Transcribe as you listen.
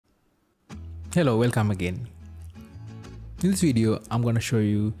Hello, welcome again. In this video, I'm going to show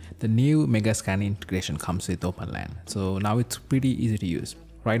you the new Megascan integration comes with OpenLand. So now it's pretty easy to use.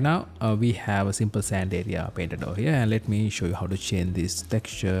 Right now, we have a simple sand area painted over here, and let me show you how to change this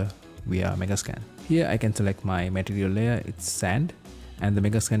texture via Megascan. Here I can select my material layer, it's sand, and the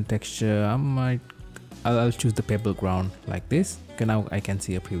Megascan texture, I'll choose the pebble ground like this. Okay, now I can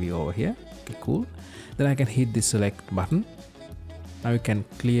see a preview over here. Okay, cool. Then I can hit the select button. Now you can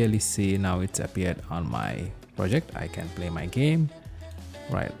clearly see now it's appeared on my project. I can play my game.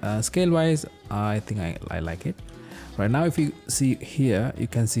 Right, scale wise, I think I like it. Right now, if you see here, you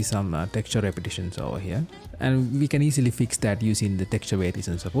can see some texture repetitions over here, and we can easily fix that using the texture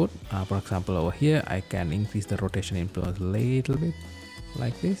variation support. For example, over here I can increase the rotation influence a little bit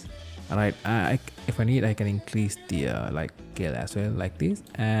like this. Alright, if I need, I can increase the scale as well like this,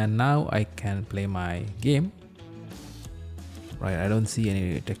 and now I can play my game. Right, I don't see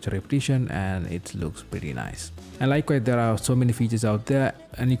any texture repetition and it looks pretty nice. And likewise, there are so many features out there,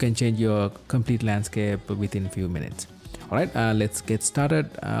 and you can change your complete landscape within a few minutes. Alright, let's get started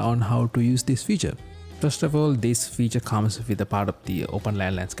on how to use this feature. First of all, this feature comes with a part of the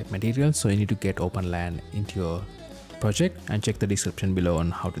OpenLand landscape material, so you need to get OpenLand into your project and check the description below on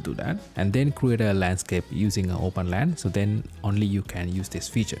how to do that, and then create a landscape using OpenLand, so then only you can use this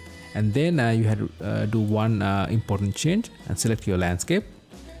feature. And then you have to do one important change and select your landscape,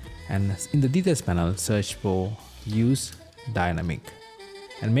 and in the details panel search for use dynamic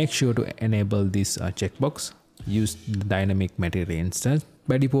and make sure to enable this checkbox, use the dynamic material instance.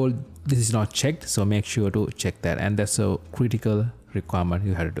 By default this is not checked, so make sure to check that, and that's a critical requirement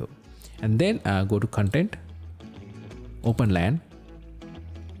you have to do. And then go to content, OpenLand,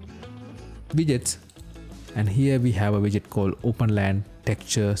 widgets, and here we have a widget called OpenLand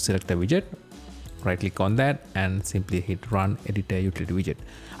texture selector widget. Right click on that and simply hit run editor utility widget.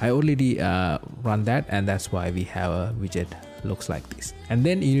 I already run that, and that's why we have a widget looks like this. And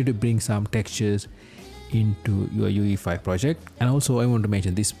then you need to bring some textures into your UE5 project, and also I want to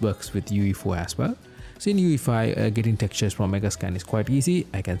mention this works with UE4 as well. So in UE5 getting textures from Megascan is quite easy.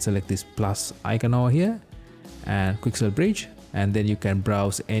 I can select this plus icon over here and Quixel bridge, and then you can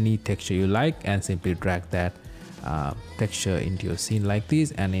browse any texture you like and simply drag that texture into your scene like this,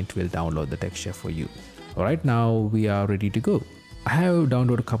 and it will download the texture for you. Alright, now we are ready to go. I have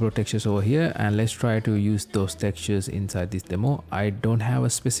downloaded a couple of textures over here, and let's try to use those textures inside this demo. I don't have a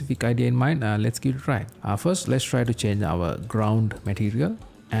specific idea in mind. Let's give it a try. First, let's try to change our ground material,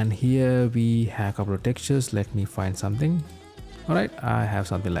 and here we have a couple of textures. Let me find something. Alright, I have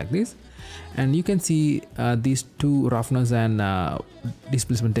something like this, and you can see these two roughness and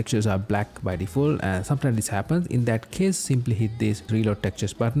displacement textures are black by default, and sometimes this happens. In that case, simply hit this reload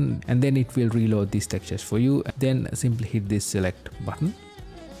textures button, and then it will reload these textures for you. Then simply hit this select button.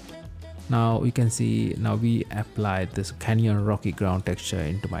 Now you can see, now we applied this canyon rocky ground texture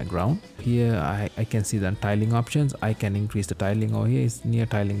into my ground. Here I can see the tiling options. I can increase the tiling over here. It's near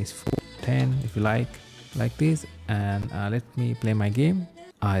tiling is 410 if you like this, and let me play my game.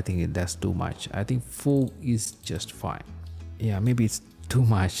 I think that's too much. I think 4 is just fine. Yeah, maybe it's too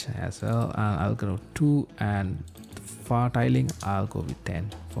much as well. I'll go 2, and far tiling I'll go with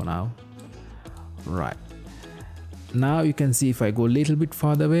 10 for now. Right, now you can see if I go a little bit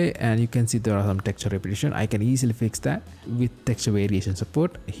farther away, and you can see there are some texture repetition. I can easily fix that with texture variation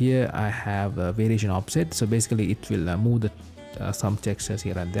support. Here I have a variation offset, so basically it will move the some textures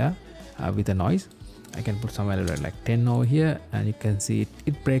here and there with a noise. I can put some value like 10 over here, and you can see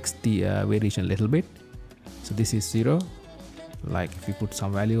it breaks the variation a little bit. So this is 0. Like if you put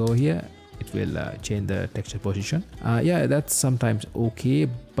some value over here, it will change the texture position. Yeah, that's sometimes okay,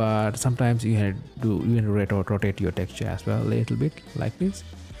 but sometimes you have to rotate your texture as well a little bit like this.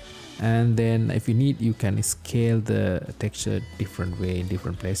 And then if you need, you can scale the texture different way in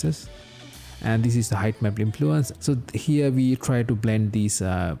different places. And this is the height map influence. So here we try to blend these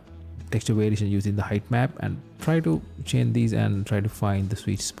texture variation using the height map, and try to change these and try to find the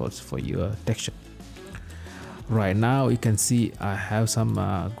sweet spots for your texture. Right now you can see I have some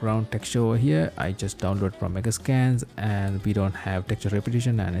ground texture over here. I just downloaded from Megascans, and we don't have texture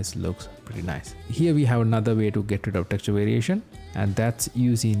repetition, and it looks pretty nice. Here we have another way to get rid of texture variation, and that's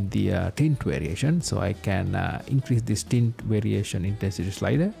using the tint variation. So I can increase this tint variation intensity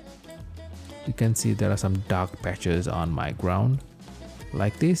slider. You can see there are some dark patches on my ground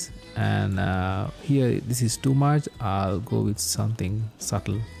like this, and here this is too much. I'll go with something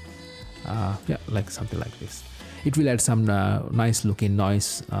subtle, yeah, like something like this. It will add some nice looking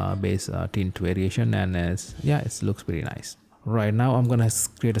noise based tint variation, and yeah, it looks pretty nice. Right now I'm gonna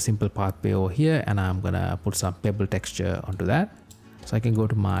create a simple pathway over here, and I'm gonna put some pebble texture onto that. So I can go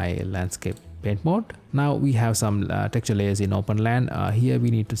to my landscape paint mode. Now we have some texture layers in OpenLand. Here we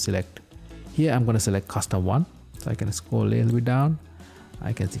need to select, here I'm going to select custom one. So I can scroll a little bit down.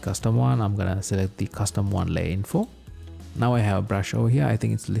 I can see custom one. I'm going to select the custom one layer info. Now I have a brush over here. I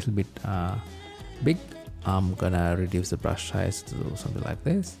think it's a little bit big. I'm going to reduce the brush size to something like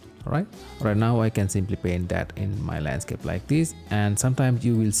this. Alright, now I can simply paint that in my landscape like this, and sometimes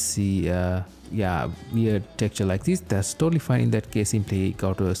you will see weird texture like this. That's totally fine. In that case, simply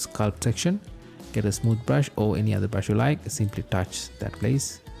go to a sculpt section, get a smooth brush or any other brush you like, simply touch that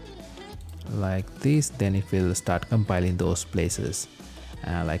place like this, then it will start compiling those places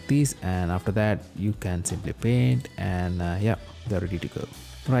like this, and after that you can simply paint, and yeah, they're ready to go.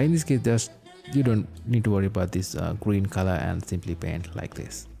 Right, in this case, just you don't need to worry about this green color, and simply paint like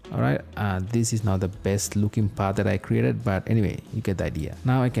this. Alright, this is not the best looking path that I created, but anyway, you get the idea.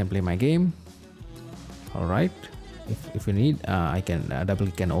 Now I can play my game. Alright, if you need, I can double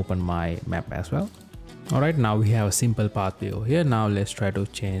click and open my map as well. Alright, now we have a simple pathway over here. Now let's try to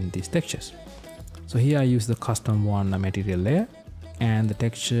change these textures. So here I use the custom one material layer, and the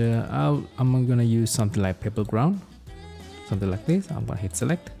texture, I'm gonna use something like pebble ground, something like this. I'm gonna hit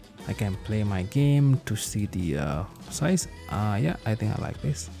select. I can play my game to see the size. Yeah, I think I like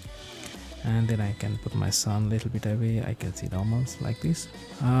this. And then I can put my sun a little bit away. I can see normals like this.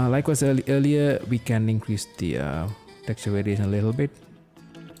 Like I said earlier, we can increase the texture variation a little bit.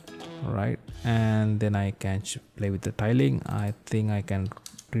 Alright, and then I can play with the tiling. I think I can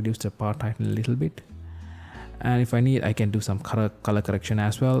reduce the part title a little bit. And if I need, I can do some color correction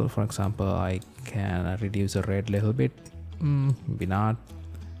as well. For example, I can reduce the red a little bit. Maybe not.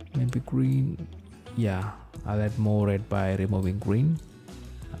 Maybe green. Yeah, I'll add more red by removing green.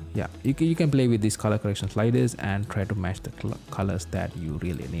 Yeah, you can play with these color correction sliders and try to match the colors that you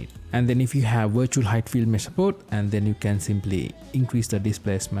really need. And then if you have virtual height field mesh support, and then you can simply increase the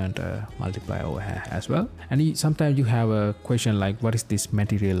displacement multiplier over here as well. And sometimes you have a question like, what is this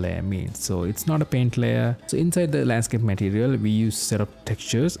material layer mean? So it's not a paint layer. So inside the landscape material, we use set of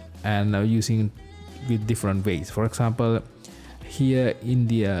textures and using with different ways. For example, here in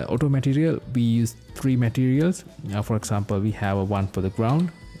the auto material, we use 3 materials. For example, we have a one for the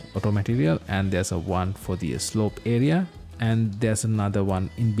ground auto material, and there's a one for the slope area, and there's another one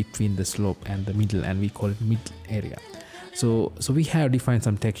in between the slope and the middle, and we call it mid area. So we have defined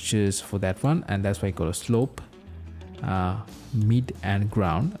some textures for that one, and that's why I call it slope, mid and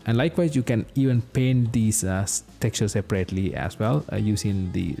ground. And likewise, you can even paint these textures separately as well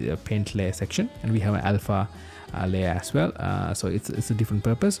using the paint layer section, and we have an alpha layer as well. So it's a different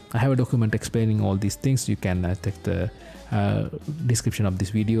purpose. I have a document explaining all these things. You can check the description of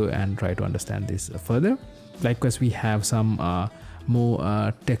this video and try to understand this further. Likewise, we have some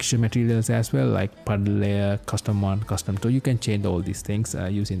more texture materials as well, like puddle layer, custom one, custom two. You can change all these things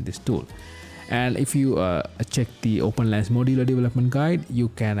using this tool. And if you check the OpenLand's modular development guide, you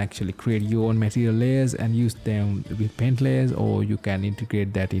can actually create your own material layers and use them with paint layers, or you can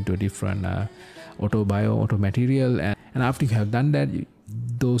integrate that into a different auto material. And after you have done that,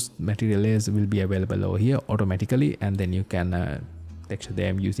 those material layers will be available over here automatically, and then you can texture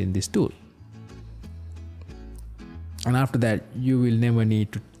them using this tool. And after that, you will never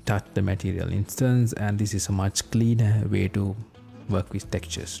need to touch the material instance, and this is a much cleaner way to work with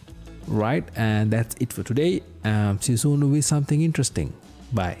textures. Right, and that's it for today. See you soon with something interesting.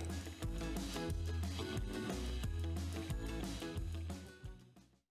 Bye.